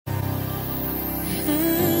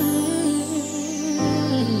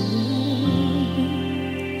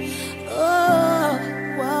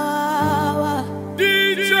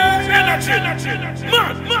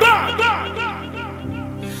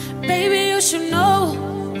Baby, you should know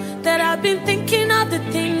that I've been thinking of the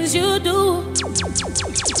things you do.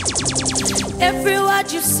 Every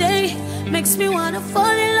word you say makes me wanna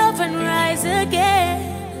fall in love and rise again.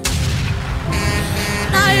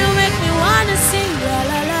 Now you make me wanna sing la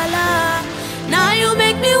la la la. Now you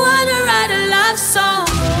make me wanna write a love song.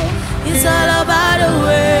 It's all about the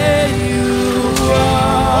way you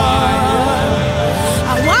are.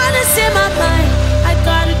 I wanna say my mind, I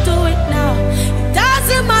gotta do it now. It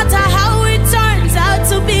doesn't matter how it turns out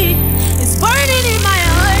to be. It's burning in my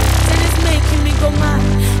heart and it's making me go mad.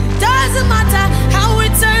 It doesn't matter how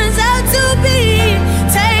it turns out to be.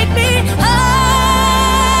 Take me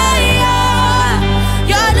higher.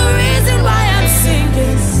 You're the reason why I'm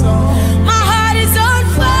singing. My heart is on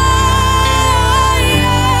fire.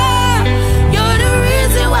 You're the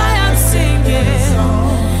reason why I'm singing.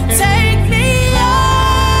 Take me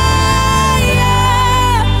higher.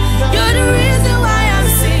 You're the reason why I'm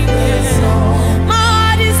singing. My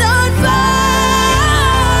heart is on fire.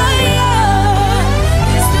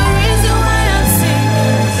 It's the reason why I'm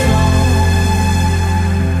singing.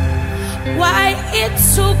 Why it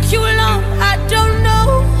took you long, I don't know.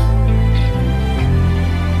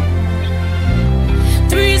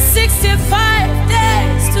 365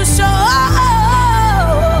 days to show.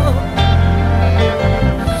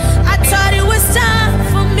 I thought it was time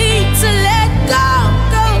for me to let go,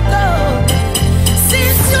 go, go.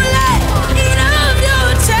 Since you let it off your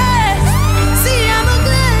chest, see I'm a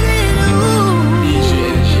glad little.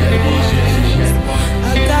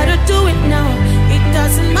 I gotta do it now. It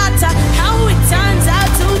doesn't matter how it turns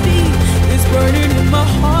out to be. It's burning in my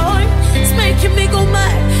heart. It's making me go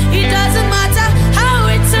mad. It doesn't matter how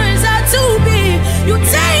it turns out to be. You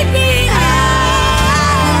take me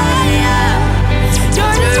higher.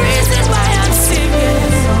 You're the reason why I'm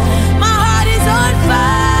singing. My heart is on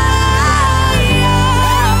fire.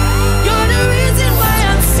 You're the reason why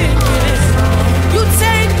I'm singing. You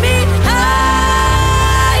take me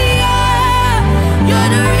higher. You're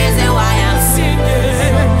the reason why I'm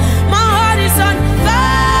singing. My heart is on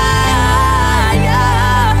fire.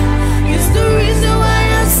 It's the reason why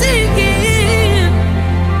I'm singing.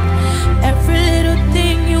 Every little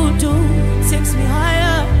thing you do takes me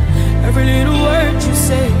higher. Every little word you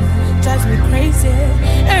say drives me crazy.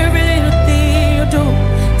 Every little thing you do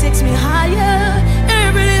takes me higher.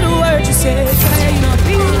 Every little word you say ain't no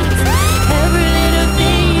peace. Every little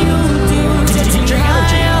thing you do takes me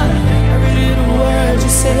higher. Every little word you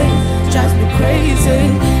say drives me crazy.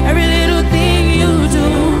 Every little thing you do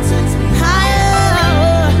takes me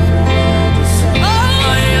higher.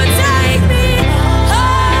 Oh, you take me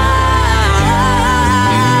higher.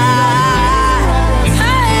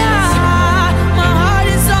 My heart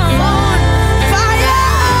is on fire.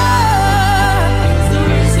 It's the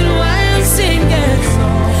reason why I'm singing.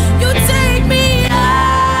 You take me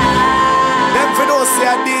higher. Them for those say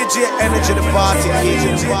a DJEnergy, the party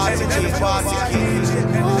king.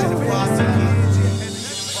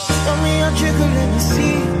 Tell me a jiggle, let me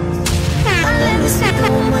see. And let me see the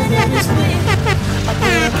woman that is me. I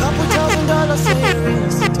pay a couple $1,000 for your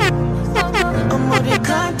wrist. I'm on the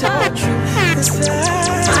can't touch you.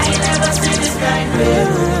 I never see this kind way.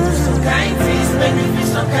 Some kind things make me feel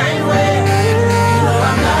some kind way. You know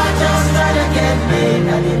I'm not just trying to get paid.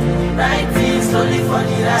 I did the right things slowly for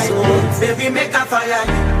the right way. Baby, make a fire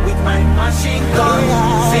with my machine gun.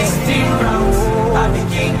 16 rounds, I be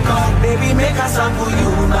King Kong. Baby, make a sample you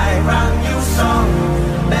my brand new song.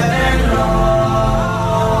 Baby,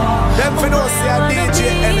 Lord. Them for those say a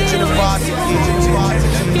DJEnergy, the party king.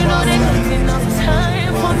 You know they don't get enough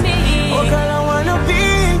time for me. Oh girl, I wanna be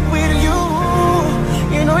with you.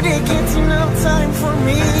 You know they get enough time for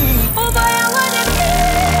me. Oh boy, I wanna be.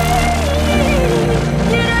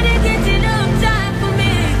 You know they get enough time for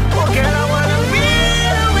me. Oh girl, I wanna be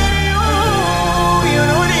with you. You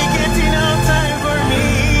know they get enough time for me.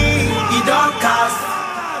 You don't cast,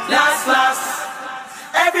 last.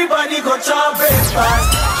 Everybody go chop breakfast.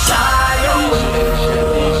 Shy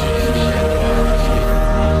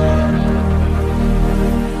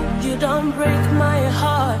You don't break my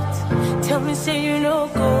heart. Tell me, say you no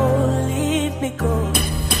go, leave me go.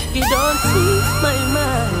 You don't teach my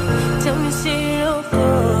mind. Tell me, say you no go,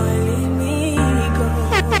 leave me go.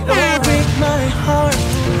 don't break my heart.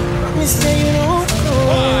 Promise say you don't go,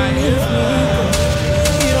 leave me go.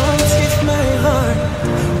 You don't teach my heart.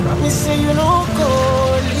 Promise say you don't go,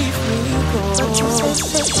 leave me go. What you say?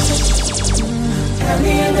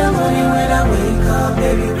 Early in the morning when I wake up,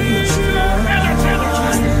 baby, be true.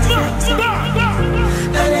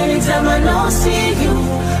 And anytime I don't see you,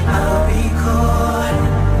 I'll be cold.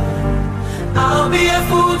 I'll be a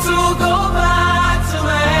fool to go back to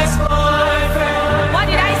my ex-boyfriend. What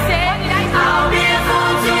did I say? I'll be a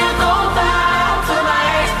fool to go back to my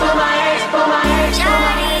ex, to my ex, to my ex, to my ex.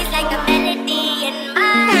 Shawty's like a melody in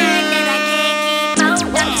my head that I can't keep out.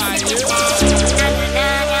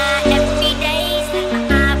 Na-na-na-na, every day's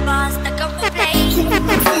my eyeballs stuck on replay.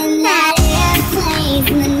 In that airplane,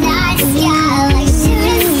 in the night sky, like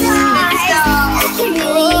shooting stars. I can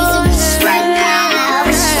really use a wish right now,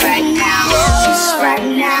 wish right now, wish right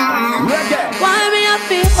now. Why me up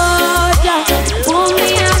in order? Pull me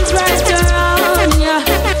arms right around ya.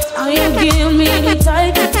 Now you give me the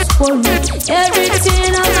tightest hold.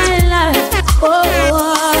 Everything of my life. Oh,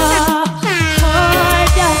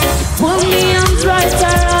 yeah. Pull me arms right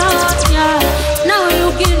around ya. Now you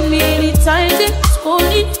give me the tightest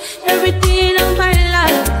hold. Everything of my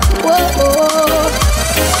life. Oh,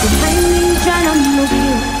 behind me tryna move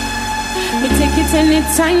you. We take it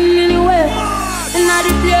anytime, anywhere, and not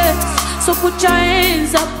the place. So put your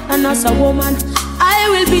hands up, and as a woman, I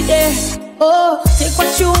will be there. Oh, take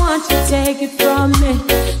what you want, you take it from me.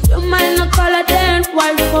 You might not call a damn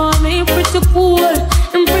wife for me. Pretty cool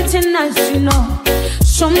and pretty nice, you know.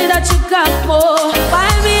 Show me that you got more. Buy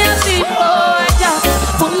me a big order.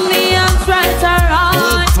 Put me arms right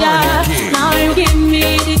around ya. Now you give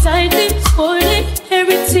me the tightest holding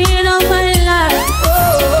everything of my life.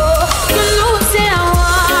 Oh, you know say I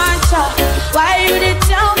want ya. Why you they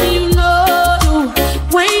tell me you know do?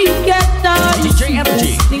 When you get down,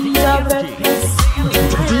 DJEnergy. things are better.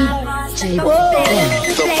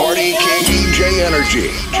 The Party King DJEnergy.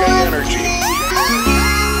 DJEnergy.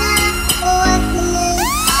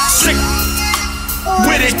 Sick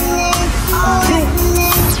with it.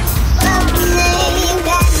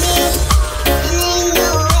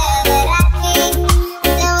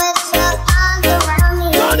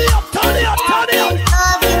 Turn it up, turn it up, turn it up.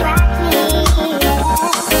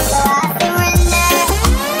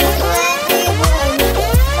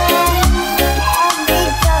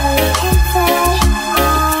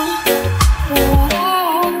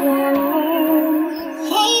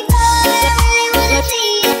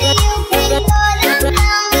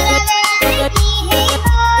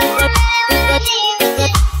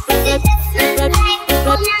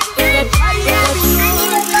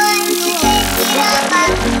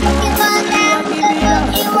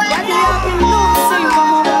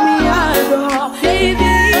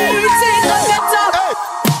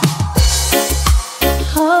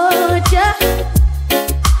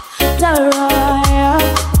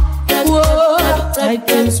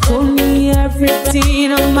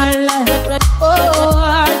 Everything of my life. Oh,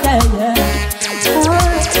 yeah, yeah.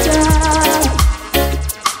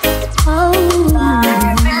 Oh,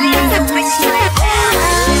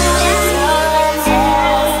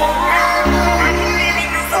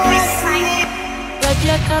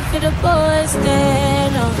 REGGAE for the boys,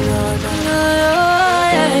 then. Oh,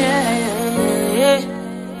 yeah.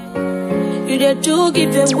 You did to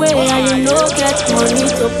give away, and you know get money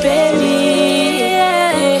to pay me.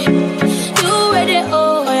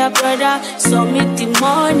 Brother, submit the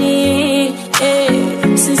money. Hey.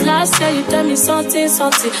 Since last year you tell me something.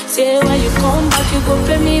 Say when you come back you go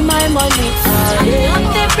pay me my money. I'm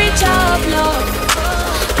the preacher of love.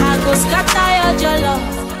 I go scatter your jollof.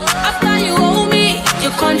 After you owe me,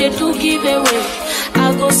 you can't do giveaway. I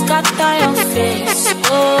go scatter your face.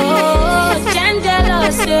 Oh,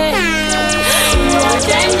 dangerous, yeah. You are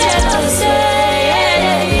dangerous,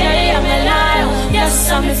 yeah. I'm a liar. Yes,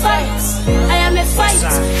 I'm a fight. I am a fight,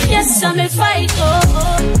 yes I'm a fight, oh,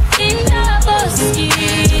 in the bosky,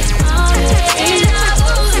 in the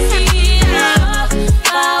bosky, in the bosky,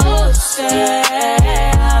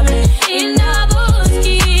 in the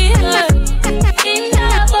bosky, in the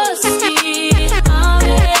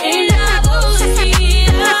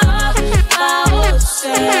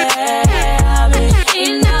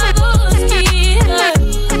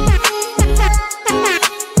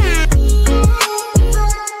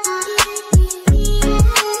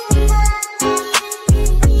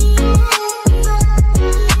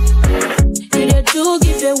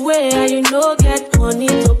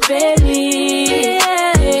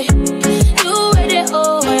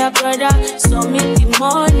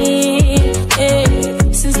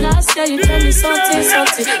you tell me something.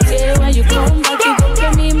 Say when you come back, you go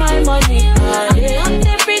pay me my money. I'm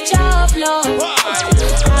the preacher of love.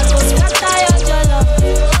 I go scatter your jollof.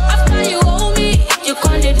 After you owe me, you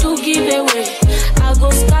can't do giveaway. I go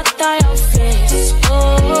scatter your face.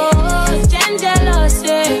 Oh, dangerous,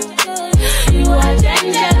 you are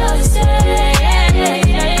dangerous, I'm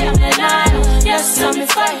a liar. Yes, I'm a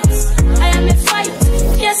fight. I am a fight.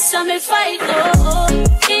 Yes, I'm a fight. Oh,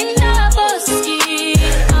 in the bosky.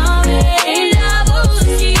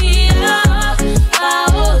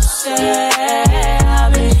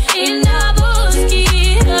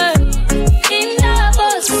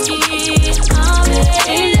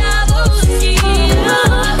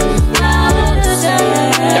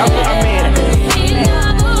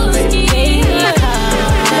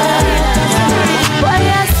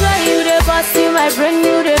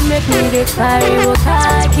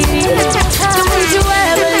 RAYBEKAH. Don't you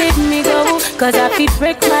ever let me go, 'cause I feel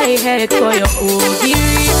break my head for your OG.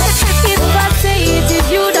 If I say it is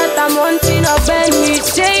you that I'm wanting, or bend me,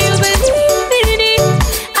 say you believe me.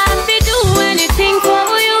 I feel do anything for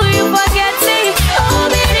you, you forget me. Oh,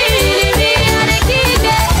 baby, me, I'm the king,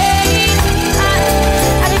 baby.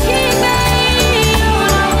 I'm the king, baby.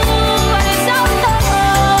 Oh, and it's so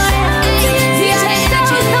cold. See, and it's so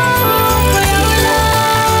cold for your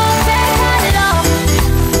love. Take my love.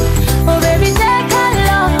 Oh, baby, take my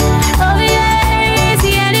love. Oh, yeah.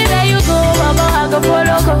 See, anywhere you go, I go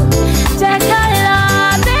follow, go. Take my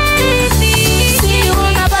love, baby. See you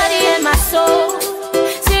on my body and my soul.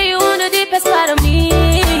 See you on the deepest part of me.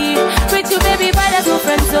 With you, baby, but there's no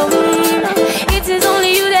friend zone. It is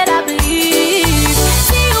only you that I believe.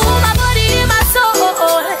 See you on my body and my soul.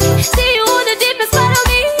 See you on the deepest part of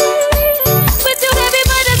me. With you, baby,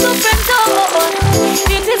 but there's no friend zone.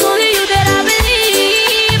 It is only you that I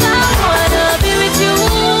believe. I wanna be with you.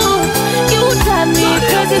 You drive me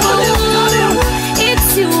crazy, too. It's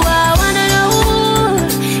you I wanna know.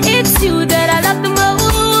 It's you that I love the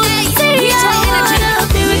most. Say I wanna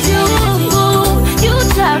be with you. You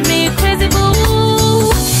drive me crazy,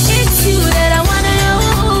 boo. It's you that I wanna know.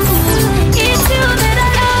 It's you that I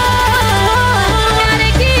love. I'm the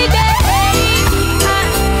king, baby.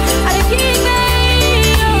 I'm the king,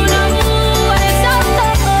 baby. Oh no, it's so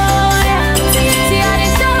cold. See how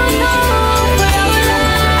it's so cold for your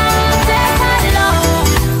love. Take my love.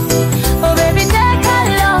 Oh baby, take my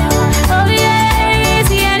love. Oh yeah.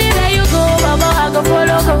 See anywhere you go, I go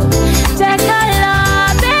follow, go. Take my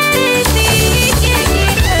love, baby.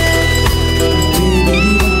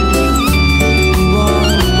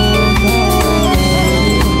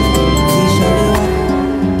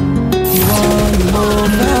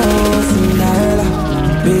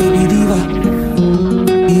 Baby diva,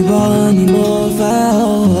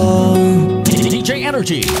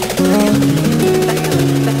 DJEnergy.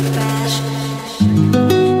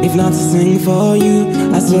 if not to sing for you,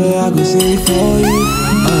 I swear I go sing for you.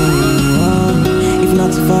 If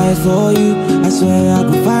not to fight for you, I swear I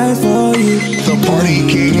go fight for you.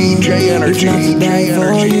 ThepartyKing, DJEnergy. If not to die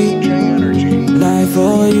for you, die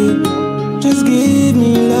for you. Just give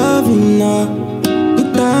me loving now.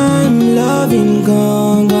 Good time, loving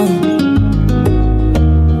gone, gone.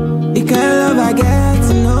 The kind of love I get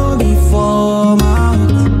to know before my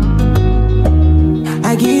heart.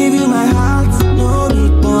 I give you my heart, no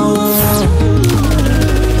big bone.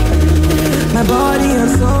 My body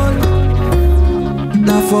and soul,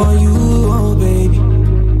 not for you, oh baby.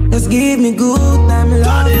 Just give me good time,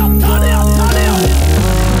 loving gone.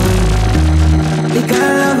 The kind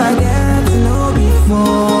of love I get to know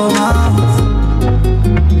before my heart.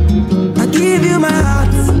 I give you my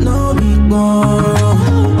heart, no big bone.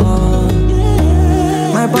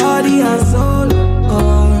 My body and soul,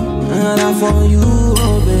 and I'm for you,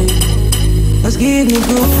 oh baby. Just give me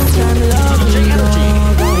good time, love,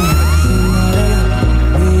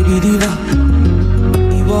 baby diva.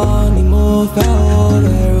 Iwani mo fe o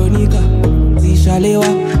Veronica,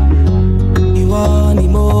 Zishalewa. Iwani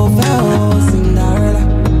mo fe o Cinderella,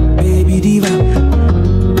 baby diva.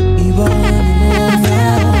 Iwani mo fe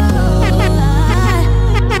o.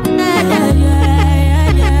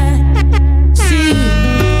 See,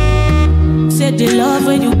 said the love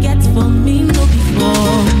when you get from me no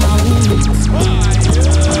before.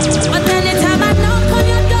 But anytime I knock on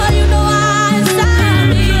your door, you know I answer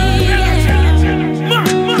me.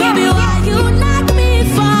 Baby, why you knock me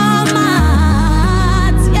for my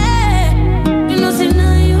heart? Yeah, you know, say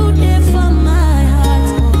now you there for my heart.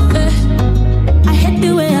 I hate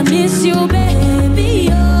the way I miss you, baby.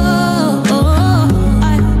 Oh,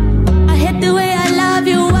 I hate the way I love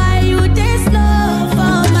you. Why you this love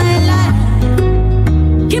for my life?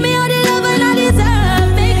 Give me all the love and I deserve.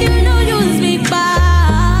 Make you no use me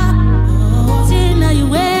back. See now you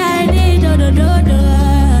where I need.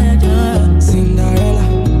 Cinderella,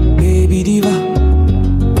 baby diva.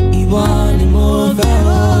 Iwani mo fe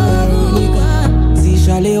o Veronica,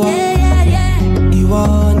 Zishalewa.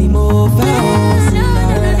 Iwani mo fe o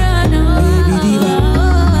Cinderella, baby diva.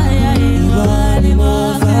 Iwani mo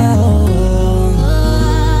fe o.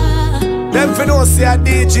 Them for no say a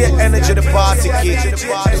DJEnergy, the party king.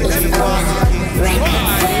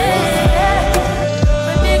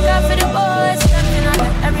 RAYBEKAH for the boys, stepping on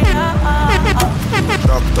every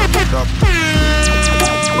Duck.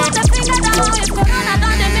 Put the finger down if Corona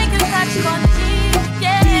done, they make you catch country.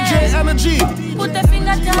 Yeah. DJEnergy. Put the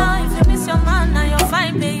finger down if you miss your man and you're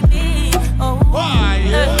fine, baby. Oh.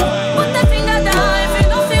 Put the finger down if you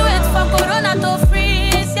don't feel it for Corona to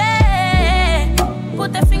freeze. Yeah. Put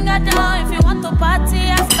the finger down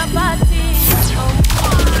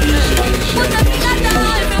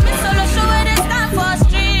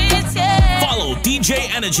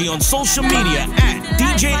DJEnergy on social media at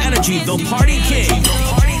DJEnergy, the Party King.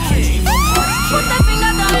 Put the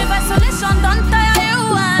finger down if isolation don't tire you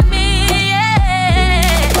and me,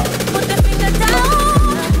 yeah. Put the finger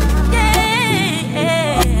down, yeah.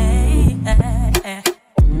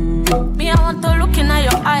 Me, I want to look in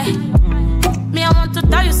your eye. Me, I want to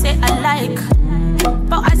tell you, say I like.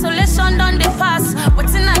 But isolation done the pass.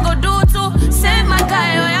 What's in I go do to save my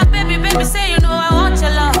guy? Oh yeah, baby, say you know I want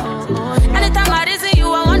your love. Anytime I reason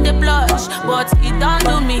you, I want the blush. But it don't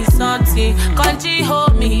do me something. Can't you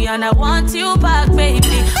hold me and I want you back,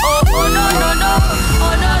 baby. Oh no, no, no.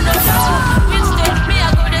 Oh no, no, no. Which day me I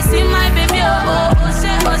go to see my baby? Oh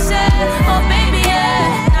baby,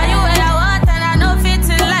 yeah. Now you what I want and I know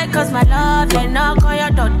fitting like. Cause my love, they knock on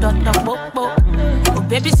your dot, bo.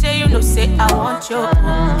 Baby, say you know, say I want you.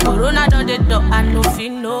 Corona done the door, I know if you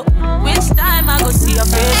know. Which time I go see your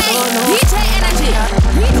face, oh no. DJEnergy.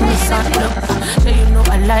 Say you know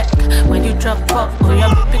I like when you drop up. Oh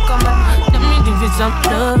yeah, baby, come back. Let me give you some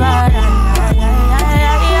love.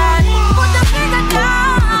 Put the finger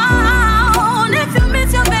down if you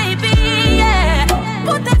miss your baby, yeah.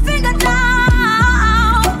 Put the finger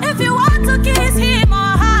down if you want to kiss him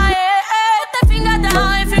or her, yeah. Put the finger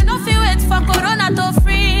down if you know feel wait for Corona to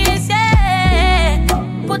freeze, yeah.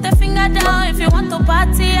 Put the finger down if you want to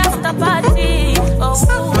party after party. Oh,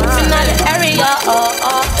 finale area,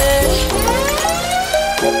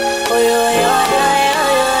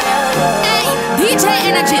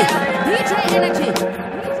 DJEnergy.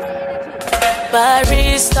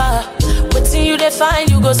 Barista, what's in you they find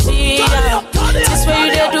you go see ya. This way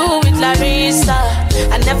you they do with Larissa.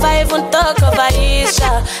 I never even talk about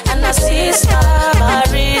Aisha and her sister.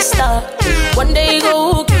 Barista, one day you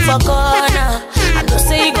go hook you for corner. I know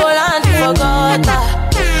say you go land you forgot her.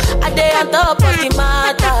 I day on top of the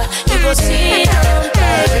matter. You go see her.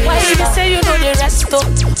 Why you say you know the rest of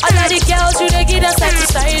all of the girls you they give us like to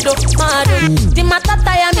side up, mad. The matter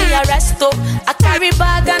tire me arrest up. I carry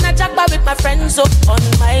bag and I jack with my friends up on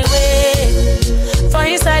my way. For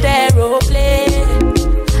inside the aeroplane,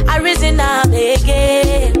 I reason I'm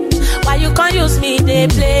again. Why you can't use me, they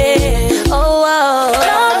play. Oh, wow.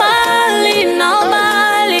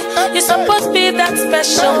 Normally, you're supposed to be that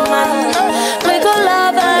special man. We go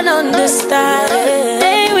love and understand.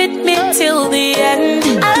 Stay with me till the end.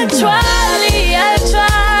 I'll try.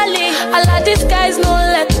 All of these guys no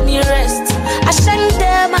let me rest. I shank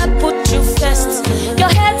them, I put you first. Your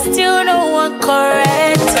head still no one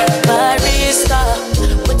correct. Barista,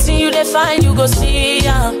 what's in you they find you go see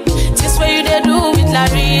ya. This way you they do with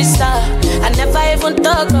Larissa. I never even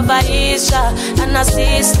talk about Aisha and her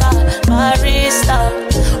sister. Barista,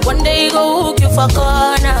 one day you go hook you for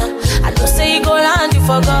corner. I know say you go land you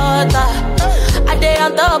forgot her. I day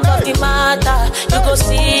on top of the matter. You go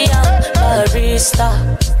see ya, barista.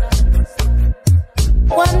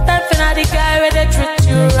 One time for the guy where they treat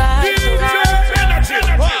you right.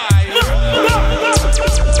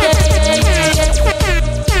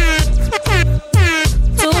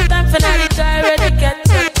 Two time for the guy where they get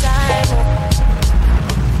your time.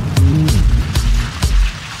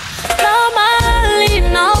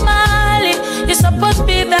 Normally, you're supposed to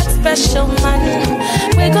be that special man.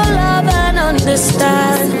 We go love and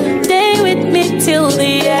understand. Stay with me till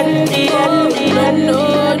the end. No.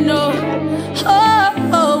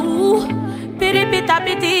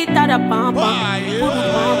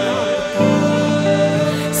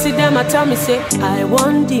 See them and tell me say I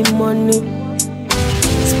want the money.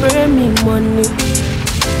 Spray me money.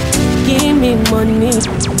 Give me money.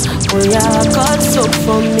 Oh yeah, God soap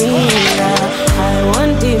for me. Yeah. I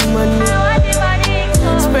want the money.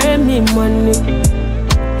 Spray me money.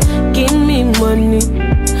 Give me money.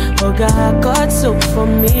 Oh God soap for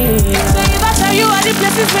me. Yeah. So if I tell you all the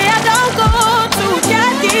places where I don't go to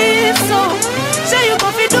get this, so say you go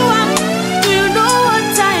fi do am. Do you know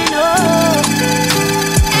what I know?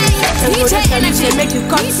 DJEnergy make you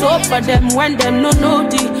cut soap for them when them no know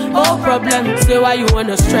the whole problem. Say why you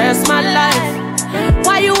wanna stress my life?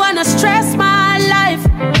 Why you wanna stress my life?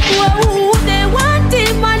 Whoa, they want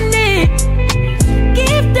the money.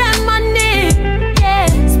 Give them money. Yeah,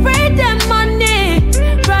 spread them money.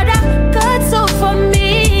 Brother, cut soap for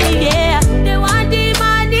me. Yeah, they want the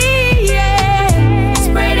money. Yeah,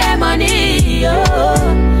 spread them money. Yo,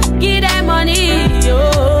 give them money. Yo,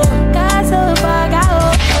 cut soap for go.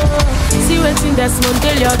 See what's in this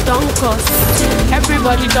Monday, don't cost.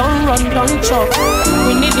 Everybody don't run, don't chop.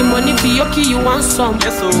 We need the money for your key, you want some.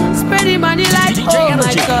 Yes, so. Spread the money like, oh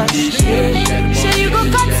my gosh. Sure you go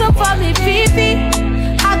come some for me, Fifi.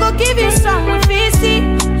 I go give you some with Fifi.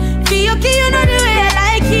 For your key, you know the way I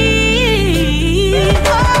like it.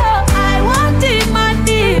 Oh, I want the money.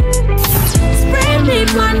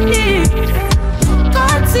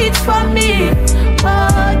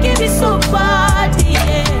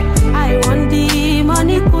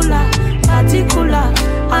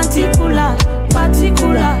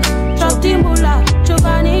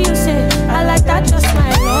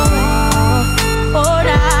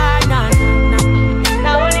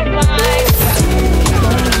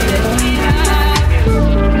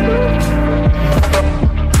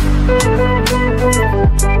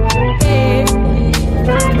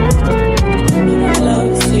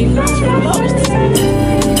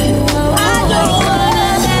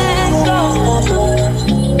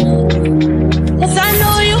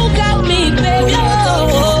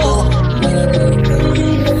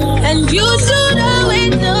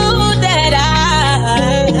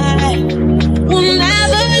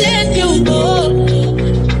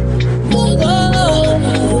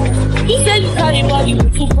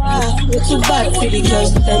 bad for the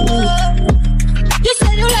girls then. You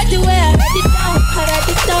said you like the way I write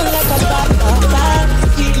it down like a bad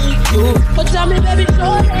you. But tell me baby,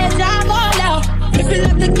 show it down all out. If you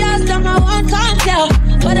let the girls down, I won't can't tell.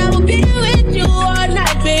 But I will be with you all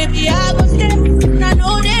night, baby. I will stay, I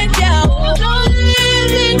know that girl. Don't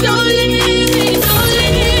leave me, don't leave me, don't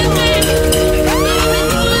leave me.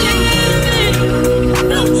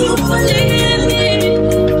 Don't you leave me.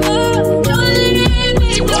 Don't leave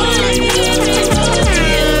me, don't leave me.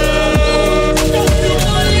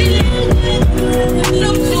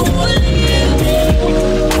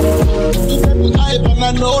 I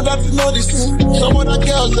know that you know this. Some of the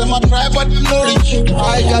girls, them a try but they no reach.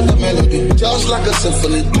 I got the melody, just like a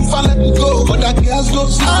symphony. If I let it go, but that girls go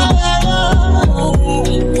see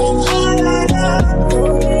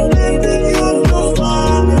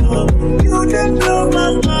you didn't blow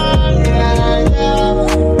my mind.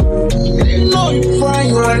 You know you find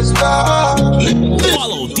your star.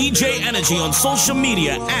 Follow DJEnergy on social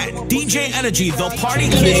media at DJEnergy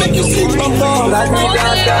ThepartyKing. Make you see my ball like me,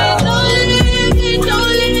 Don't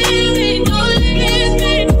leave me, don't leave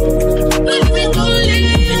me. Baby, don't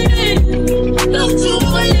leave me. Don't you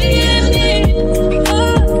leave me.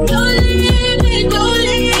 Don't leave me, don't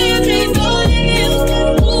leave me, don't leave me.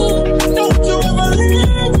 Don't you ever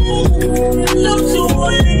leave me. Don't you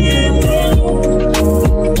leave me.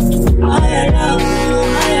 I love.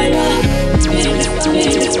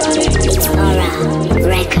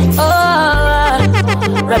 Records. Oh,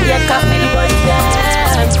 RAYBEKAH,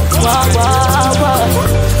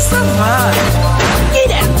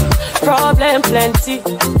 problem plenty.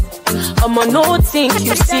 I'ma no think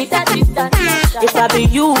you see. If I be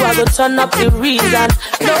you, I go turn up the reason.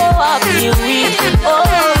 Blow up the weed. Oh,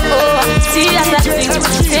 see as I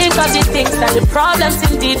think of the things and the problems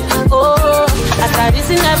indeed. Oh, as I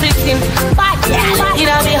listen everything, but yeah,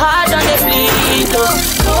 it'll be hard on the bleed. Oh,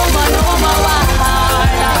 no more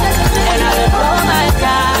wahala, and I don't know my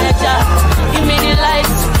God. Give me the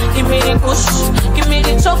lights, give me the push, give me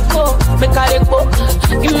the choco, make all the go.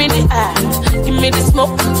 Give me the air, give me the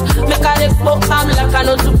smoke, make all the go. I'm like I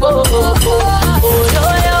know to go. Oh yo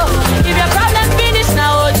yo, if your problem finish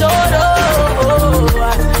now, oh yo yo.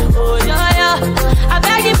 Oh yo yo, I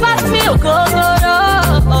beg you pass me a go.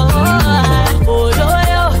 Oh yo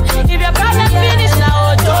yo, if your problem finish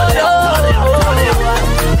now, oh yo yo.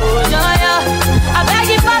 Oh yo yo, I beg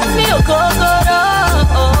you pass me a go.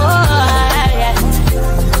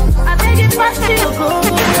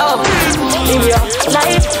 In your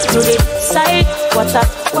life, you decide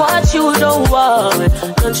what you don't worry.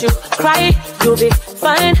 Don't you cry, you'll be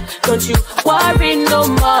fine. Don't you worry no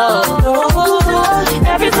more.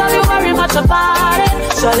 Every time you worry much about it,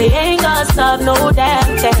 surely ain't gonna stop no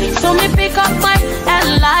damn thing. So me pick up my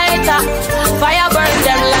and lighter, fire burn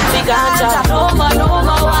them like the ganja. No more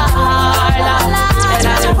wahala, and I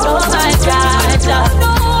don't know my ganja.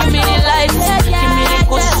 Give me the lights, give me the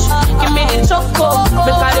push, give me the choco,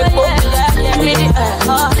 make all the go. Give me the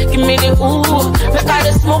give me the ooh, make all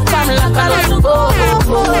the smoke come like I love to go.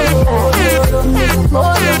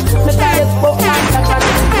 Make all the smoke come like I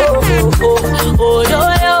love to go. Oh yo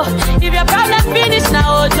yo, if your problem finish now,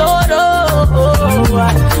 oh yo yo.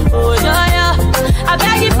 Oh yo yo, I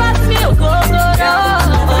beg you pass me a go.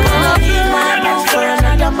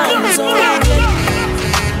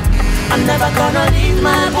 I'm never gonna leave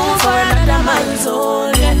my boo for another man's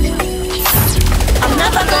soul. I'm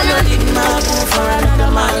never gonna leave my boo for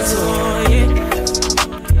another man's soul.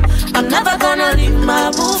 I'm never gonna leave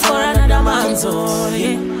my boo for another man's soul.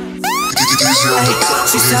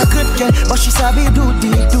 She's a good girl, but she's a be do.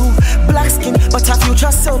 Black skin, but her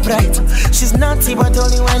future so bright. She's naughty, but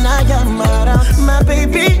only when I am around. My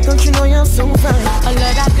baby, don't you know you're so fine? A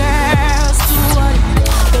lot of girls too worry.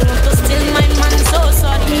 They want to steal my man, so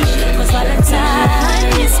sorry. Cause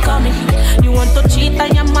Valentine is coming. You want to cheat on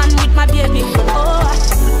your man with my baby. Oh,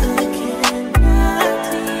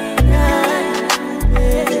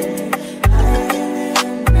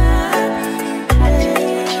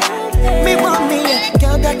 me want me a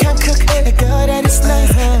girl that can cook, a girl that is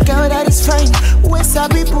nice, a girl that is fine. Where's I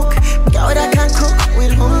be book? Girl that can cook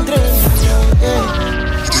with 100.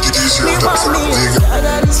 Me want me a girl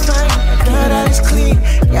that is fine, a girl that is clean,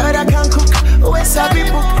 girl that can cook. Where's I be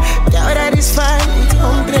book? Girl that is fine with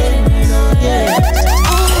 100.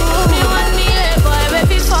 me want me a boy with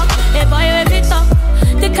be fuck, a boy with be talk.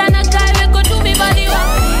 The kind of guy we go do me body walk.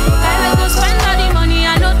 Guy we go spend all the money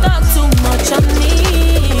and not talk too much on me.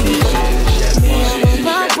 Me, I'm a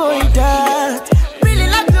bad boy that really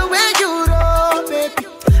like the way you roll, baby.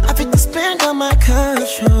 I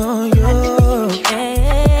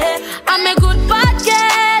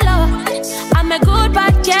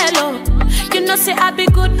know say I be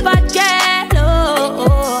good bad girl.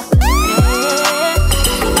 Oh, yeah.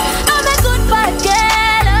 I'm a good bad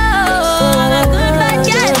girl. Oh, I'm a good bad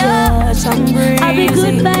girl. Oh, I be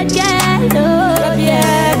good bad girl. Oh,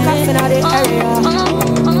 yeah. Coughing out the area.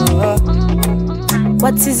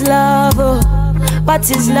 What is love? Oh, what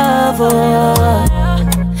is love? Oh,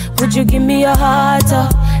 would you give me your heart? Oh,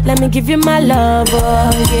 let me give you my love.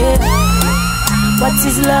 Oh, yeah. What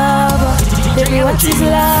is love? Baby, what is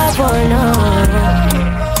love? Oh no.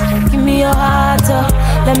 Give me your heart,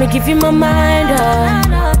 let me give you my mind.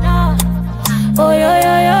 Oh yo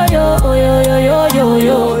yo yo yo, oh yo yo yo yo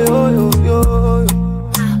yo.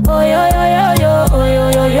 Oh yo yo yo yo, oh yo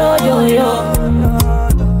yo yo yo yo.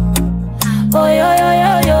 Oh yo yo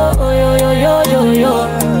yo yo, oh yo yo yo yo yo.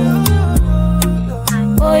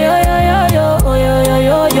 Oh yo yo yo yo, oh yo yo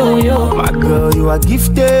yo yo yo. My girl, you are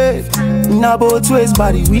gifted. In both ways,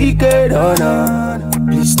 body wicked, oh no.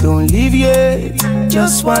 Please don't leave yet.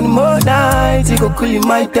 Just one more night, it go cool in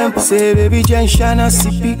my tempo. Say, baby, Jen Shana, si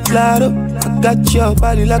pic claro. I got your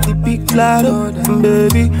body like the pic claro.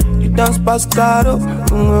 Baby, you dance pascaro.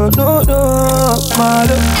 No, no, no,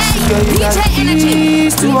 malo. Girl, you got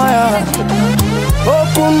keys to my heart.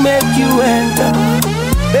 Open, make you enter.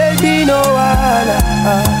 Baby, no wahala.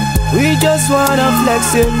 We just wanna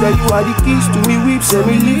flex it, girl. You are the keys to me whips, so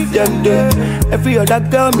me leave them there. Every other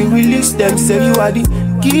girl, me release them. Say you are the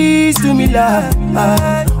keys to me life.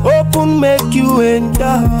 Open, make you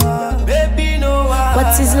enter. Baby, no wahala.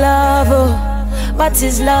 What is love? Oh, what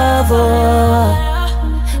is love?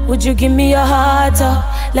 Oh, would you give me your heart?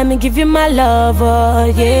 Oh, let me give you my love. Oh,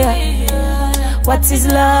 yeah. What is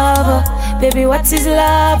love? Oh, baby, what is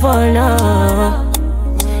love? Oh no.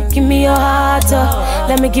 Give me your heart,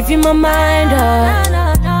 let me give you my mind.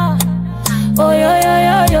 Oh yo yo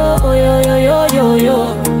yo yo, oh yo yo yo yo yo.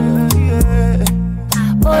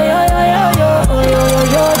 Oh yo yo yo yo, oh yo yo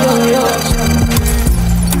yo yo yo.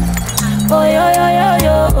 Oh yo yo yo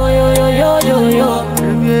yo, oh yo yo yo yo yo.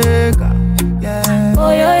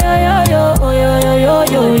 Oh yo yo yo yo, oh yo yo yo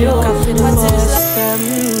yo yo.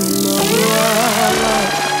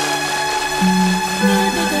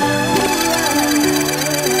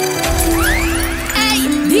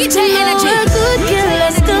 DJEnergy. Oh, good girl,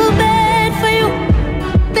 that's too bad for you,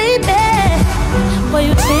 baby. Why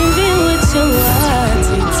you changing with your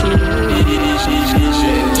attitude?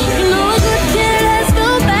 You know a good girl, that's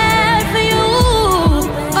too bad for you.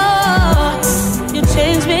 Oh, you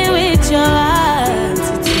changed me with your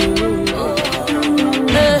attitude.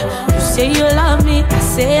 You say you love me, I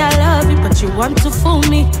say I love you, but you want to fool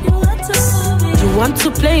me. You want to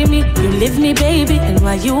play me, you leave me, baby, and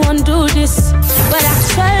why you won't do this? But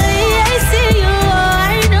actually, I see you,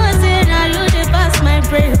 I know that now you did pass my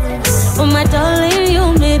brain. Oh my darling,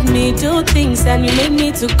 you made me do things and you made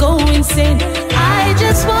me to go insane. I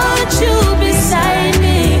just want you beside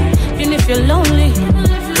me, even if you're lonely,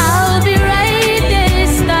 I'll be right there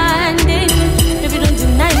standing. Baby, don't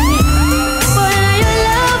deny me. Boy, now your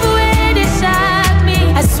love way they shock me,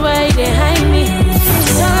 I swear they hide me.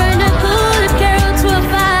 Turn a good girl to a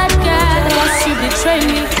bad girl, cause you betray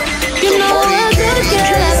me. You know a good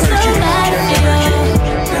girl, that's so bad for you.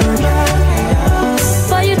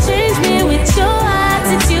 But you change me with your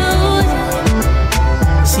attitude.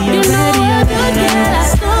 You know a good girl,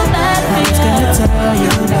 that's so bad for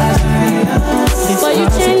you. But you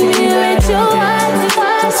change me with your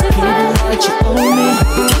attitude.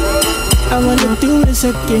 I wanna do this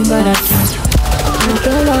again, but I can't. I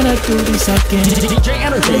don't wanna do this again.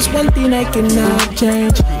 DJEnergy. There's one thing I cannot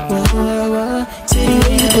change. See the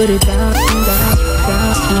way you put it down, down, down,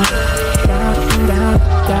 down, down,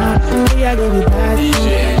 down. Yeah, I give it bad,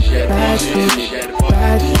 bad,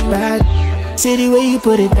 bad, bad. See the way you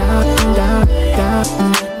put it down, down, down,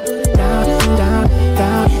 down, down,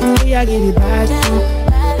 down. Yeah, I give it bad,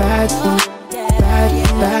 bad, bad,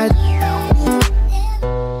 bad.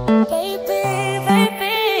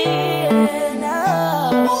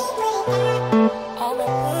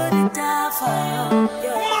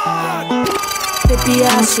 Baby, I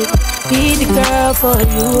should be the girl for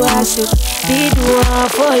you. I should be the one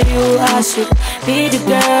for you. I should be the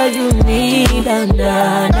girl you need.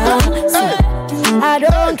 I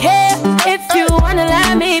don't care if you wanna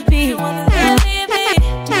let me be.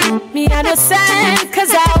 Me, I understand,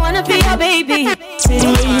 cause I wanna be your baby. See the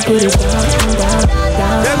way you put it down, down,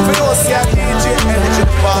 down. Them for those here, DJEnergy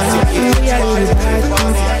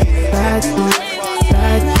bad,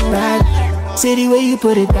 bad, bad. See the way you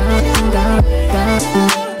put it down, down, down,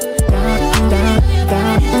 down, down,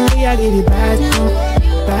 down. Yeah, I give it bad,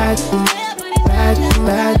 bad, bad,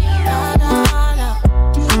 bad.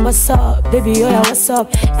 what's up? Baby, oh yeah, what's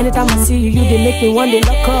up? Anytime I see you, you they make me want to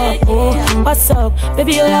lock up. Oh, what's up?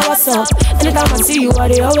 Baby, oh yeah, what's up? Anytime I see you, I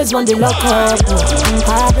they always want to lock up. Oh,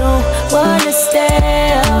 I don't wanna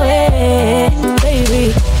stay away,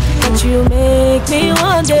 baby, but you make me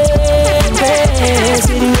want to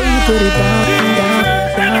see the way you put it down, down,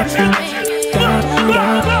 down, down,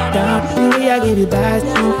 down, down. The way I give it back,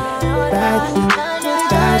 back,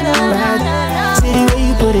 back, back. See the way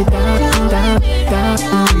you put it down, down, down,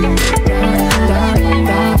 down, down,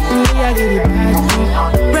 down. The way I give it back.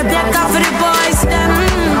 Rebecca for the boys, them.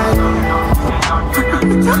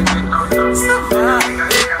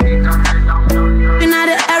 In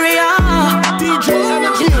the area,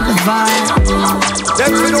 DJEnergy, the vibe.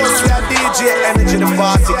 Let's know DJEnergy, the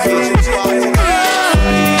party king.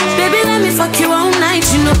 Baby, let me fuck you all night,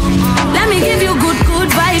 you know. Let me give you good, good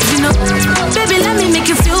vibes, you know. Baby, let me make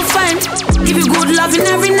you feel fine. Give you good loving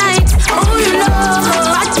every night. Oh, you know,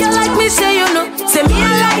 bad girl like me say, you know. Say me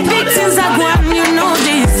I like big things I go on, you know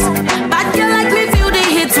this. Bad girl like me feel the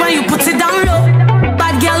hits when you put it down low.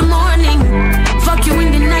 Bad girl morning, fuck you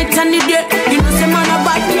in the night and the day. You know, say man a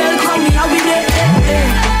bad girl, come me, I'll be there.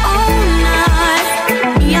 All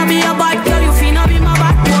night, me I be a bad girl, you feel I be my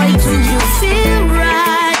bad boy too. You feel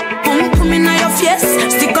right, come in on your face,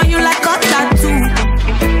 stick on you like a tattoo.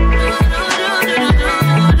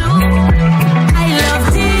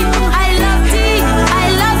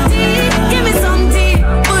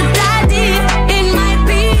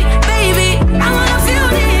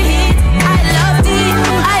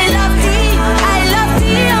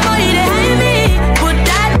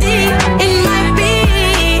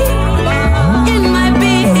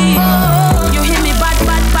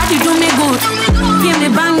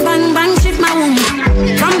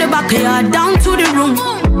 Down to the room.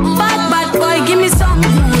 Bad, bad boy, give me some.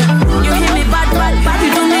 You hear me, bad, bad, bad,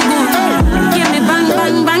 you do me good. Give me bang,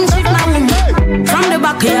 bang, bang, shift my room. From the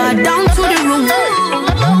backyard down to the room.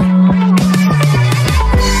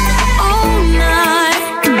 All night,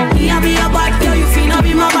 yeah, be a bad girl, you feel I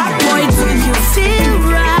be my bad boy too. You feel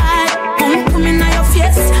right, come in on your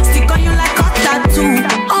face, stick on you like a tattoo.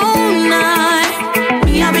 All night,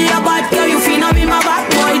 yeah, be a bad girl, you feel I be my bad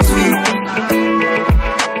boy too.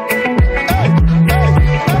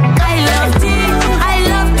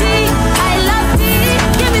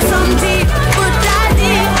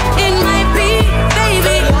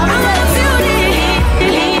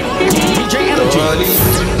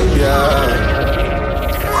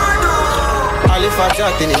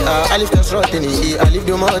 I lift the strut in it, I lift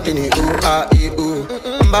the mouth in it, ooh, ah, ooh.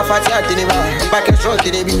 Mba fatiat in it, back and strut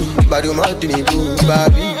in it, but the mouth in it, ooh,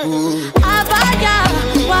 baby, ooh. Abaya,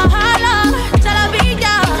 wahala,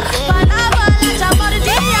 chalabija, palava,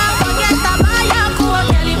 chabodidia, forget abaya,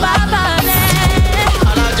 kuokeli babale.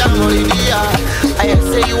 Alaja moridia, I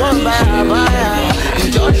say you want by abaya, you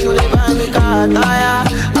just should have been the kataya,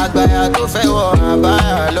 agbaya to fewo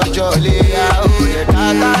abaya, lojole ya, oh, the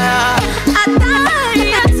kataya.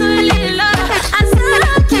 Ataya to lila,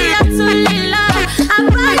 asaki to lila,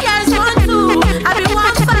 abaya is 1, 2, I be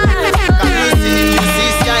 1, 5.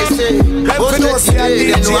 I say, what's the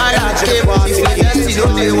day? Then why I came? If you get to know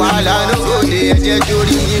the while I know go there, just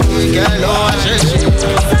Jody, you can know I should.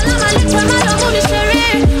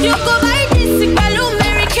 You go buy this balloon,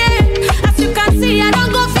 Mary Kay. As you can see, I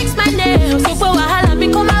don't go fix my nails. So for wahala,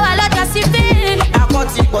 become a wallet as if it. I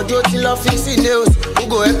got it, but you till fixing nails. Who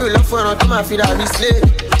go every love for to my feet and slave.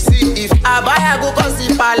 See if I buy a go cause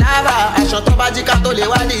the palava. I shut up a jika to le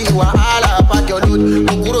wali wahala. Pack your load,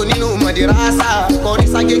 Ukuro ninu madirasa.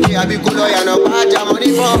 Korisa keke abikulo ya no paja.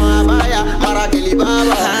 Money for abaya, marakeli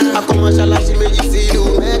baba. A commercial she meji see you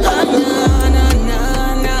make a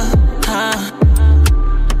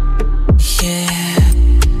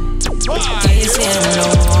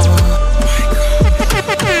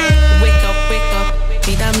Wake up,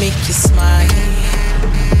 did I make you smile?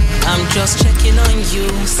 I'm just checking on you,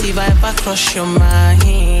 see if I ever cross your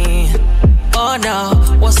mind. Oh no,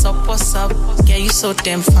 what's up, girl, you so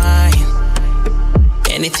damn fine.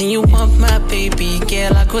 Anything you want, my baby,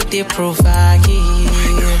 girl, I could they provide.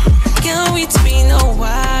 Girl, it's been a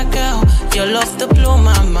while, girl, your love to blow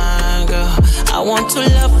my mind, girl. I want to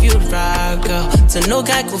love you right, girl, so no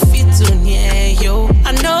guy could fit too near you.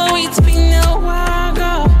 I know it's been a while,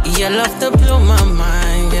 girl, your love to blow my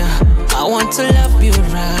mind, girl. I want to love you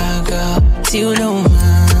right, girl, till no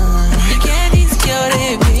man. Get this girl,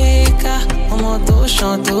 Rebecca, I'm on to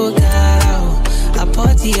chanto cara. I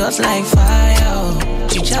party hot like fire,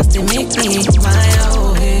 you just to make me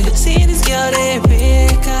smile. See this girl,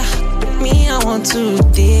 Rebecca, Me, I want to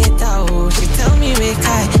date her. She tell me make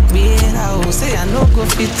I beat her. Say I no go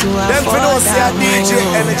fit to afford that. Then we don't see a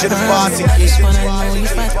DJEnergy the party. I just wanna know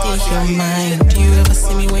if I take your mind. Do you ever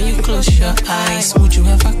see me when you close your eyes? Would you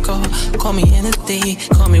ever call me in the day?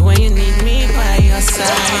 Call me when you need me by your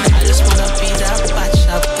side. I just wanna be that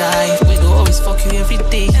Mashup guy. We go always fuck you every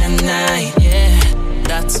day and night. Yeah,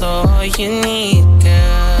 that's all you need,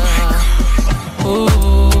 girl.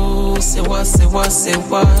 Ooh, say what, say what, say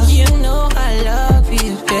what? You know I love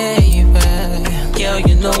you, baby. Girl,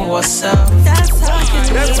 you know what's up. That's all you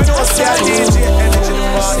need. Then we don't see a DJEnergy the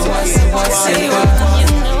party. Say what, say what? You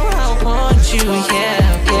know I want you, yeah.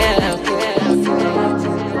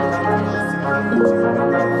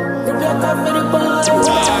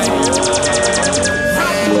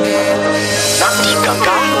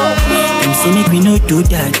 Them say make we no do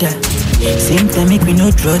that. Same time make we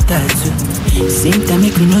no draw tattoo. Same time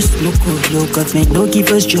make we no smoke. Yo, government no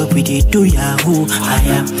give us job, we dey do yahoo. I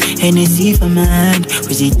am Hennessy for my hand.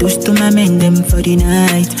 We say toast to my men them for the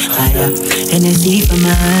night. I am Hennessy for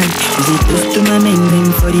my hand. We say toast to my men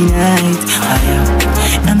them for the night.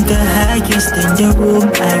 I'm the highest in the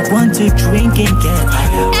room. I want to drink and get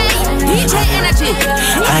higher. DJEnergy.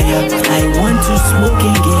 I want to smoke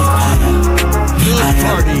and get higher.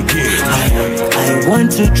 I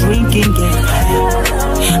want to drink and get higher.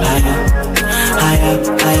 I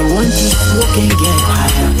want to smoke and get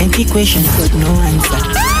higher. Empty questions but no answer.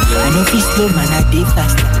 I know if slow man I dey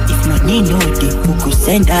faster. If money no dey, who could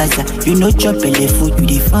send us? You know chop belly food with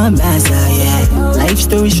the farm as yeah. Life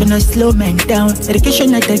stories tryna slow man down.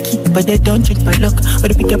 Education at the key, but they don't check my luck. Or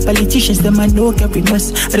the bigger politicians, them I know carry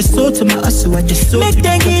us. I just sold to my hustle, I just sold. Make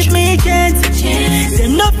them give me a chance.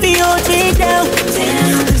 Them not be hold me down.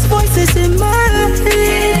 There's voices in my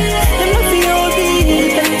head. Them not be hold me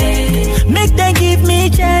down. Make them give me a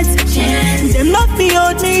chance. Them not be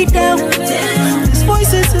hold me down. There's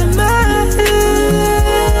voices in my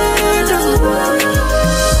head.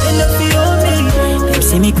 Them not be hold me. Them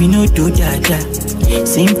say make we no do that.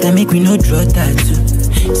 Same time make we no draw tattoo.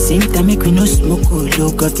 Same time make we no smoke.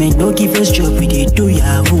 Low government no give us job, we dey do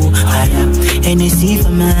yahoo. I am Hennessy for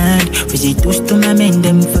my hand. We say toast to my men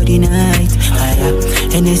them for the night. I am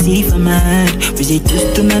Hennessy for my hand. We say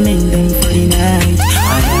toast to my men them for the night.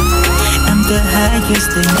 I'm the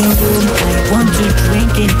highest in the room. I want to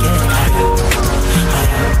drink and get higher.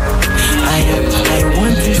 I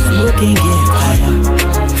want to smoke and get higher.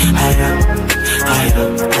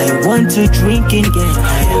 I want to drink and get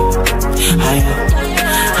higher.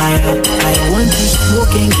 I want to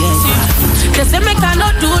smoke and get higher. They say me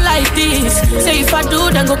cannot do like this. Say if I do,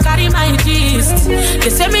 then go carry my gist. They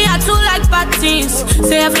say me I do like bad things.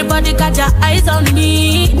 Say everybody got their eyes on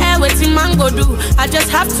me. Everything man go do, I just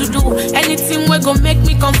have to do anything we go make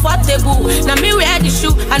me comfortable. Now me wear the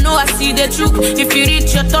shoe, I know I see the truth. If you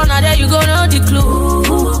reach your turn, there you go know the clue.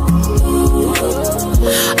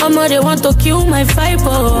 They want to kill my vibe,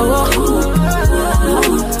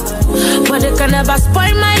 but they can never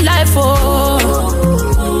spoil my life,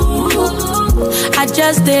 I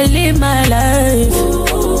just dey live my life.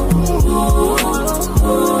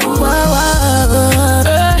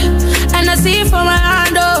 And I see for my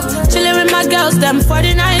hand, chilling with my girls, them for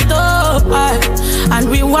the night, and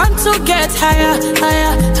we want to get higher.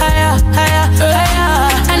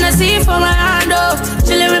 And I see for my hand,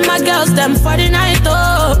 chilling with my girls, them for the night,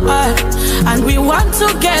 and we want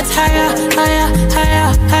to get higher.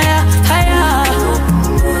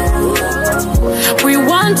 We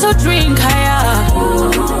want to drink higher.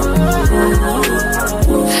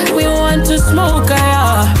 We want to smoke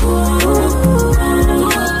higher.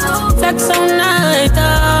 Sex all night.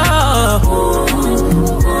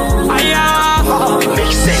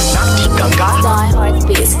 Mixes Nati Ganga. Die Hard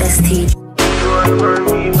Beats ST.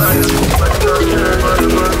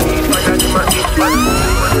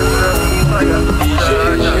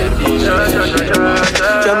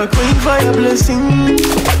 Jah me pray for your blessing,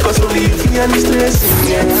 cause only you feel and stressing,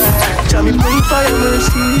 yeah. Jah me pray for your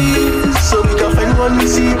mercy, so we can find one we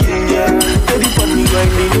seeking, yeah. Steady upon me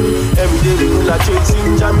grinding, every day we go like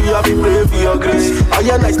chasing. Jah me happy pray for your grace, I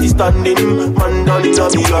am nicely standing, man down in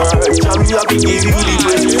me heart. Jah me happy give you the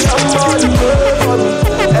praise. Somebody pray for me,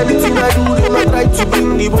 anything I do, they might try to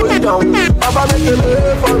bring the boy down. Baba make a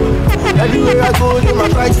way for me, anywhere I go, they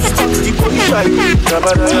might try to stop the police right.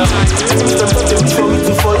 Them for me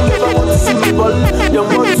to fall, never want to see me fall. They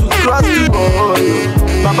want to cross the ball.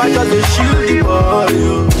 Baba just they shield the ball.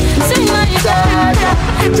 Sing my Jaja,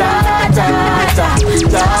 Jaja, Jaja,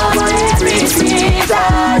 Jaja, everything,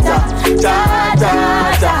 Jaja, Jaja,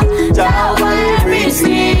 Jaja,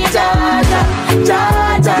 everything, Jaja,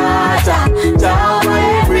 Jaja, Jaja,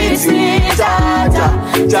 everything.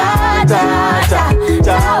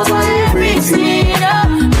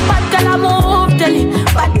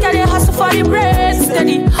 the brain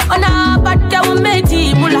steady. Oh nah, bad girl won't make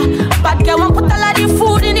the moolah. Bad girl won't put all of the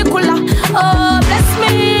food in the cooler. Oh, bless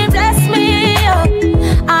me, oh.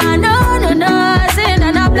 I know, no, say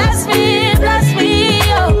no, bless me,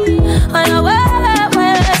 oh. I know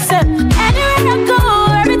where, say. Anywhere I go,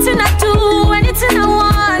 everything I do, anything I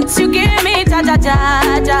want, you give me, ja.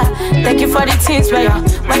 Thank you for the things where you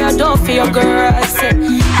do for your girl, say.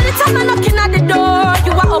 Anytime I'm knocking at the door,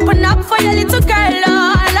 you are open up for your little girl,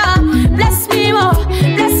 Lord. Bless me more.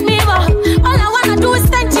 All I wanna do is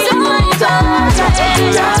thank you, my God.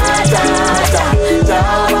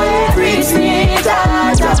 Brings me,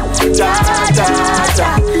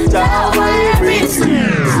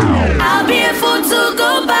 I'll be a fool to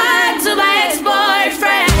go back to my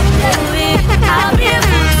ex-boyfriend. I'll be a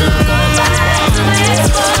fool to go back to my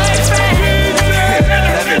ex-boyfriend.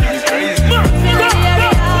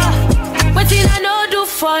 What did I know do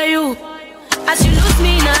for you? As you lose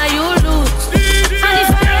me, now you lose. And if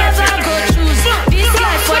I ever go choose this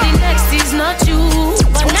life for the next is not you.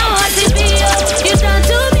 But now I see you, you don't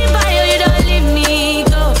do me by you don't leave me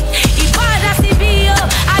go. If I see you,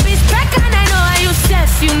 I be stuck and I know how you said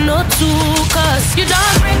you know too. Cause you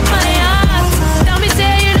don't break my heart. Tell me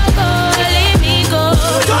say you don't go, leave me go.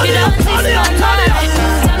 You don't take my life.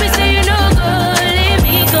 Tell me say you don't go, leave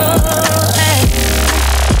me go. Hey.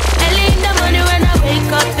 Early in the morning when I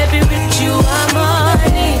wake up, baby, with you I'm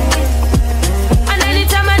money. And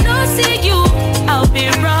anytime I don't see you, I'll be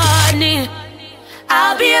running.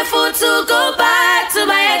 I'll be a fool to go back to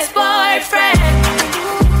my ex-boyfriend.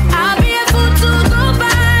 I'll be a fool to go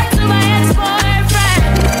back to my ex-boyfriend.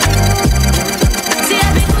 See,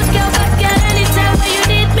 I'll be good girl, anytime when you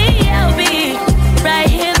need me, I'll be right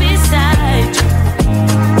here beside you.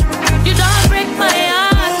 You don't break my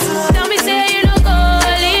heart. Tell me say you don't go,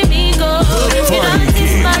 leave me go. You don't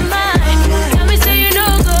tease my mind. Tell me say you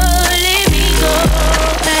don't go, leave me go.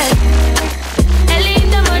 Hey. Early in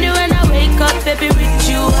the morning when I wake up, baby, with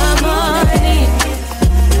you I'm money.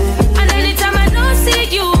 And anytime I don't see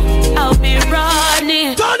you, I'll be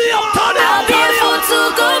running. I'll be a fool to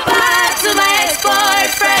go back to my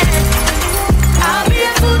ex-boyfriend. I'll be a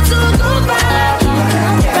fool to go back.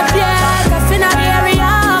 Yeah, I've been out the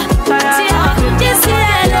area. See how this is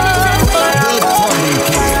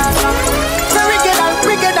So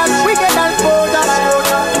wicked and bold.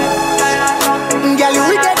 Girl, you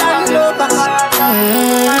wicked and low.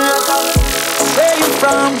 Where you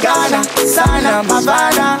from? Ghana, Sana,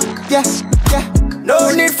 Havana. Yeah. No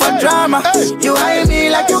need for drama. You hide me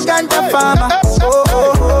like you can't a farmer.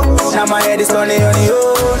 Oh. Now my head is only on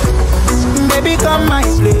you. Baby, come my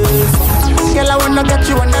place. Girl, I wanna get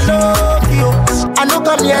you, wanna love you. I know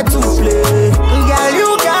come here to play. Girl,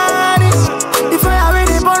 you got it. If I have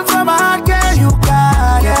it born from my heart, girl, you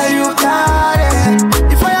got it.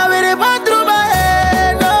 If I have it born through my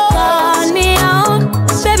head, no. Turn me on,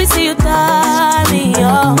 baby, see you turn me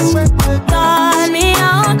on. Turn me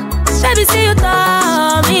on, baby, see you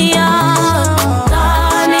turn me on.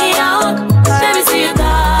 Turn me on, baby, see you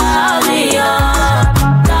turn me on.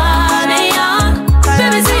 Turn me on,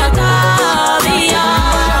 baby, see you turn me on.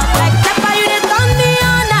 Like that, you dey turn me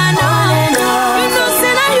on and on. You know,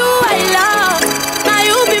 say now you I love. Now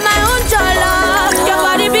you be my own jollo. Your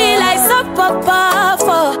body be like soap opera.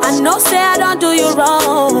 I know, say I don't do you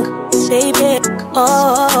wrong, baby.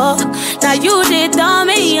 Oh, now you did tell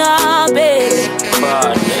me, baby. I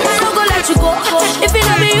don't go let you go. If it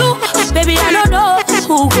not be you, baby, I don't know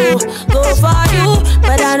who go for you.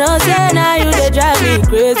 But I know say now you they drive me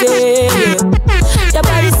crazy. Your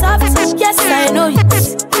body soft, yes I know it.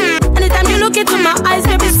 Anytime you look into my eyes,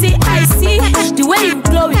 baby, see I see the way you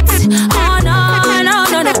glow it. Oh no.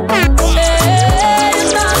 Hey,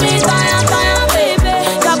 you tell me tired, baby.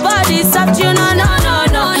 Your body soft, you know. You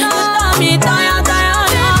tell me tired, yeah.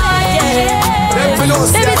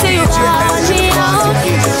 Baby, say you want me out.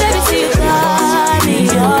 Baby, say you got me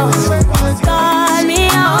out. Got me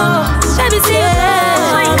out. Baby, say you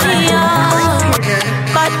got me out.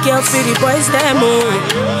 Bad girl for the boys, them move.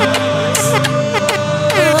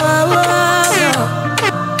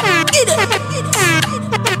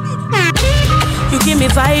 You give me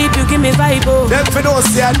vibe, oh. Them for no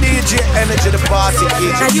say a DJEnergy, the party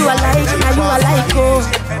king. Now you are like, oh.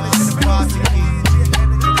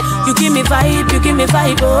 You give me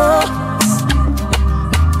vibe, oh.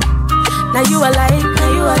 Now you are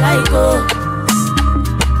like, oh.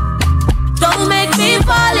 Don't make me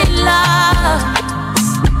fall in love.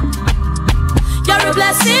 You're a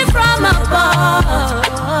blessing from above.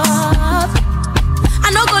 I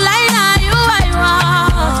no go lie, now you I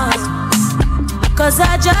want. Cause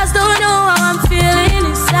I just don't know how I'm feeling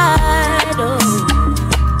inside, oh.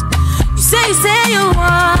 You say you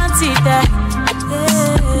want it there.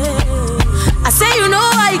 I say you know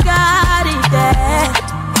I got it there.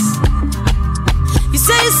 You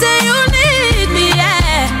say you need me,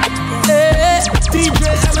 yeah.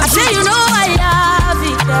 I say you know I have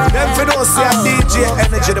it there. Them for don't say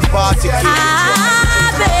DJEnergy, the party king.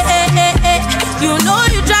 Baby, you know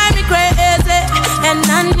you drive me crazy, and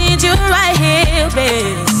I need you right here,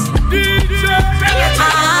 baby.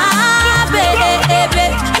 Baby,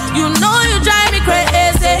 you know you drive me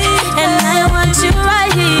crazy, and I want you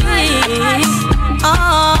right here.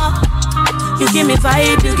 You give me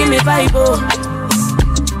vibe, oh.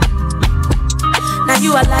 Now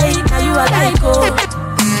you are like, oh.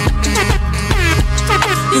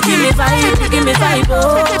 You give me vibe, oh.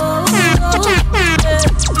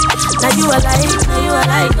 Now you are like,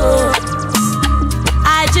 oh.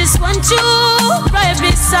 I just want you right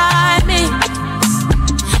beside me.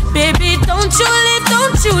 Baby, don't you leave,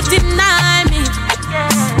 don't you deny me.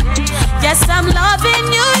 Yes, I'm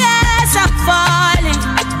loving you, yes, I'm falling.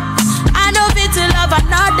 I know fit to love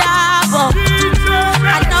another one.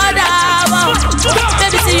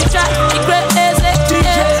 Baby, see you try me crazy,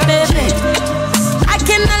 baby. I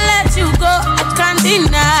cannot let you go, I can't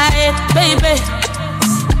deny it, baby.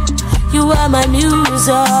 You are my muse,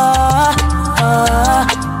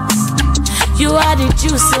 you are the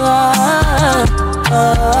juicer.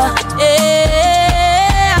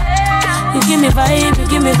 Yeah. You give me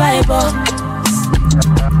vibe, oh.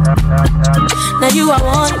 Now you are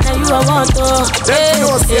one, oh. Them for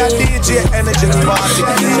don't say DJEnergy, the party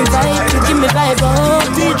king. You give me vibe, oh.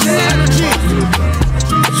 DJEnergy.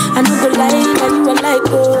 I know the line, and you are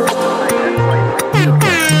like, oh.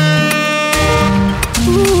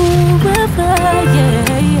 Ooh,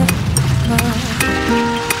 yeah.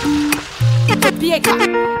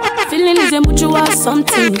 Feeling is a mutual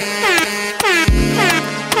something.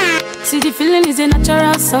 See, the feeling is a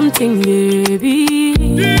natural something, baby.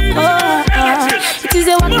 It is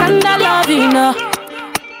a Wakanda loving,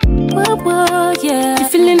 yeah. The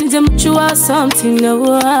feeling is a mutual something,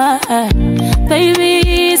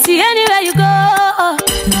 baby. See, anywhere you go,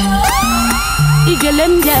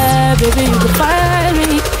 yeah, baby, you can find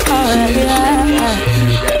me.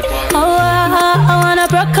 I wanna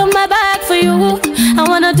broke up my back for you. I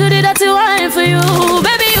wanna do the dirty wine for you.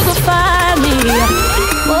 Baby, you can find me.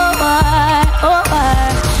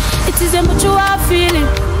 It is a mutual feeling.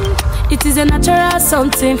 It is a natural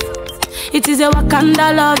something. It is a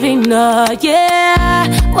Wakanda loving, yeah.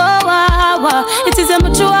 It is a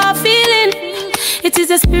mutual feeling. It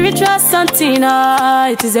is a spiritual something,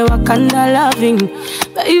 it is a Wakanda loving,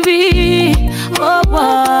 baby.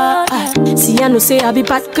 See, I know say I be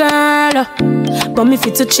bad girl, but me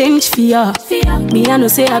fit to change for ya. Me, I know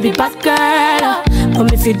say I be bad girl, but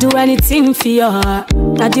me fit do anything for ya.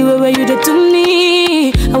 Now the way you do to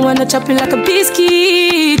me, I wanna chop you like a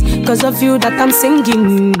biscuit. Cause of you that I'm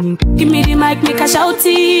singing. Give me the mic, make I shout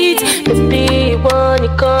it. Baby, one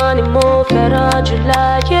icon, mo fera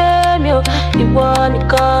July, yeah, mio. One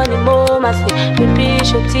icon, mo masi, baby,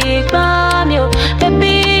 should take my mio.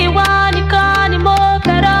 Baby, one icon, mo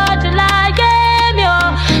fera July, yeah, mio.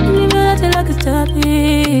 And you got like a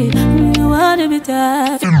story, you wanna be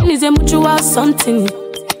tired. It's a mutual something.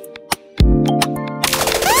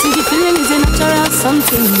 See, the feeling is a natural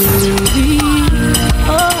something, baby.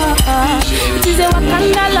 It is a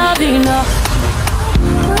Wakanda loving, yeah.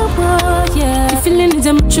 The feeling is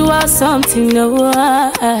a mutual something,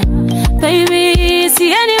 baby.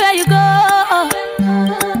 See, anywhere you go,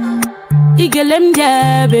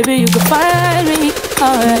 yeah, baby, you can find me.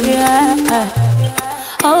 Yeah.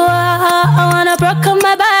 I wanna broke up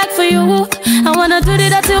my back for you. I wanna do the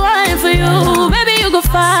dirty wine for you. Baby, you can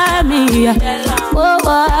find me.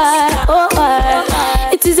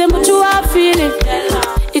 It is a mutual feeling.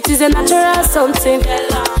 It is a natural something.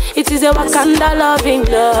 It is a Wakanda loving,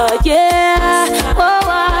 yeah.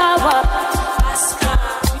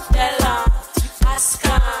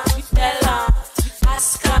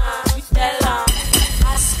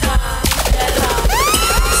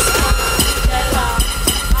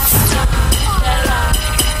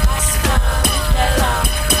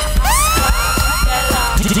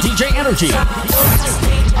 DJEnergy.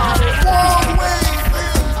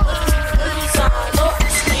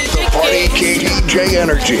 ThepartyKing,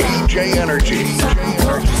 DJEnergy.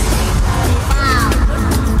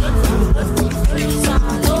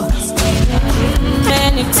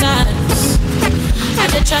 Many times I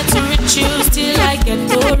try to reach you, still I get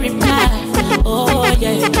no reply. Oh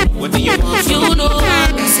yeah. What do you want? You know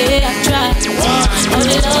I say I try. All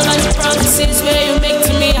the love and the promises where you make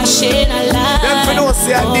to me, I share a lie. Then we don't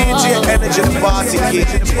say a DJEnergy, the party king.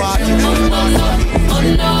 Oh no, oh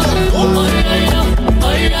no, oh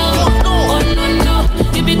no,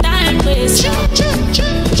 you be time waste. Oh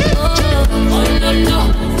no,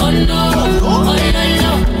 oh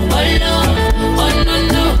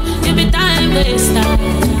no, you be time waste.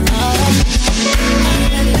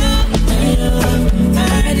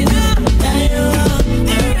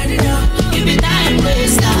 You be time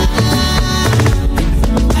waster.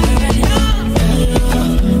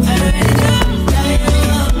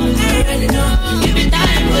 You be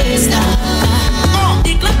time waster.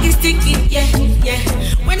 The clock is ticking, yeah, yeah.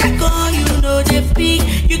 When I call, you know they pick.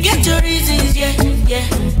 You get your reasons, yeah, yeah,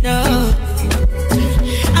 no.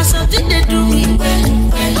 And something they do me well,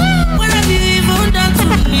 well. What have you even done to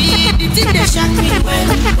me? The thing they shock me well,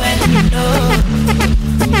 well, no.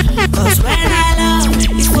 Cause when I love,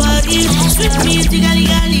 it's for you. Sweet music, gali,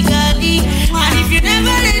 gali, gali. And if you're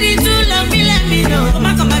never ready to love me, let me know. Come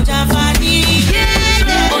on, Jafani. Yeah,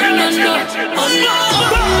 yeah. Oh no, no, oh no,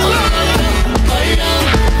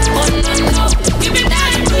 oh no, give me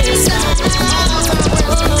that waste.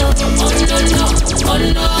 Oh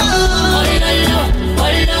no,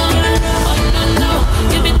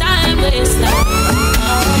 give me time waste.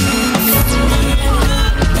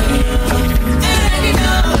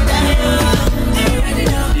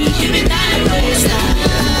 Give me time waste.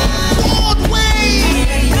 Old way.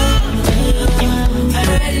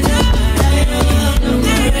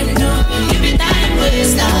 Give me time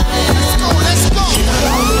waste. Let's go.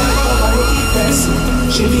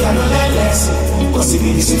 She be a no let lesson. Cause if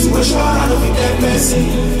in the situation, I don't think that messy.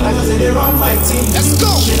 I just say they run my team. Let's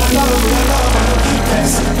go. She not love, I don't keep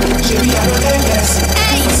messy. She be a no let lesson.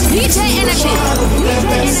 Hey, DJEnergy. I don't think that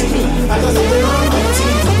messy. I just say they run my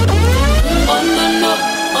team. Oh no no,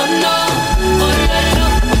 oh no, oh no,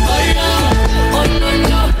 oh no, oh no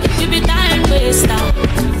no, you be time waster.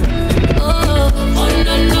 Oh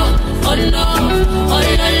no no, oh no, oh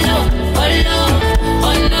no,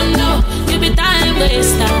 oh no, you be time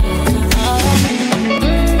waster.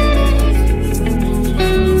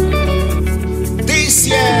 This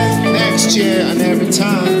year, next year, and every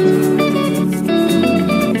time.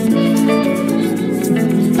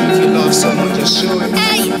 If you love someone, just show it.